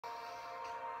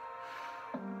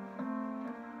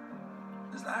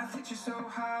Does life hit you so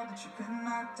hard that you've been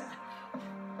knocked down?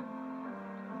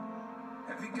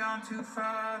 Have you gone too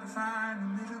far to find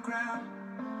the middle ground?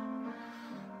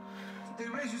 Did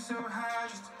they raise you so high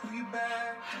just to pull you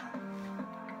back down?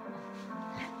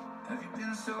 Have you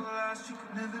been so lost you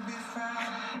could never be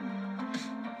found?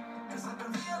 'Cause I've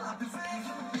been real, I've been fake.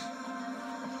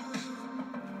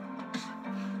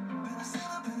 Been a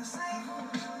sailor, been a slave.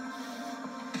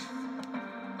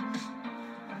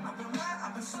 I've been right,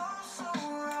 I've been so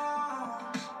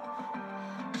wrong.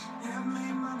 Yeah, I've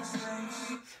made my mistakes.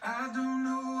 I don't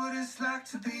know what it's like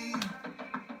to be.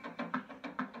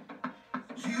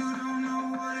 You don't know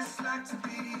what it's like to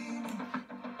be me.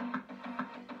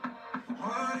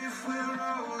 What if we're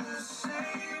all the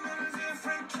same in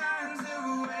different kinds of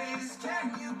ways? Can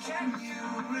you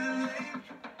relate?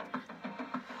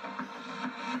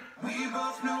 We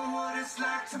both know what it's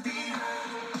like to be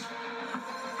hurt.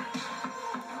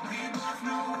 We both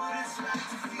know what it's like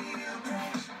to feel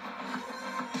pain.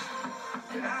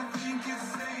 But I think it's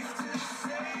safe to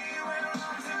say we're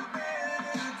on to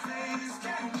better days.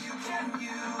 Can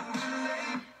you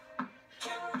relate?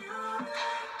 Can you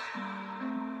relate?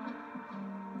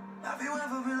 Have you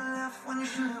ever been left when you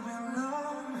should have been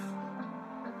loved?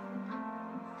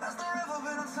 Has there ever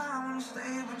been a time when you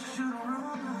stayed but you should have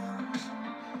run?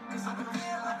 'Cause I've been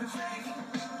real, I've been fake.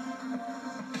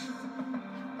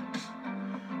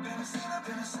 Been a sinner,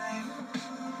 been a saint.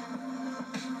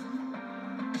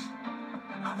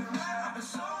 I've been right, I've been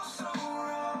so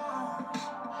wrong.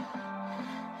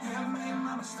 Yeah, I've made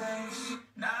my mistakes.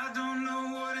 Now I don't know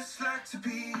what it's like to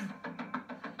be.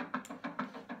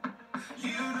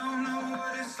 You don't know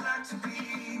what it's like to be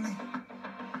me.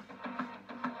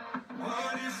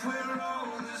 What if we're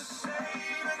all the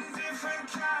same in different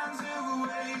kinds of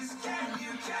ways? Can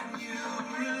you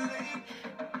relate?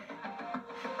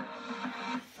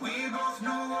 We both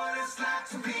know what it's like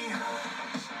to be hurt.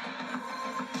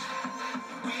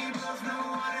 We both know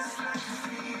what it's like to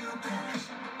feel pain.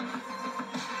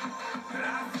 But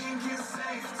I think it's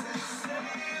safe to say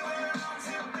we're on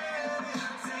to better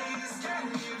days. Can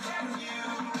you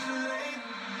relate?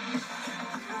 Can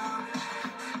you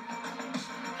relate?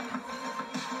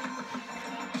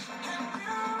 Can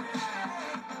you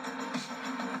relate?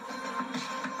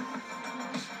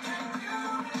 Can you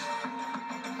relate?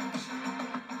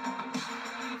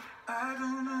 I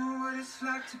don't know what it's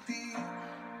like to be.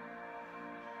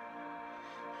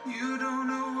 You don't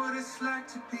know what it's like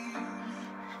to be me.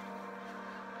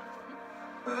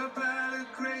 But by the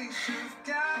grace of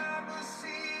God, we'll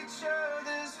see each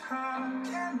other's heart.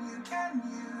 Can you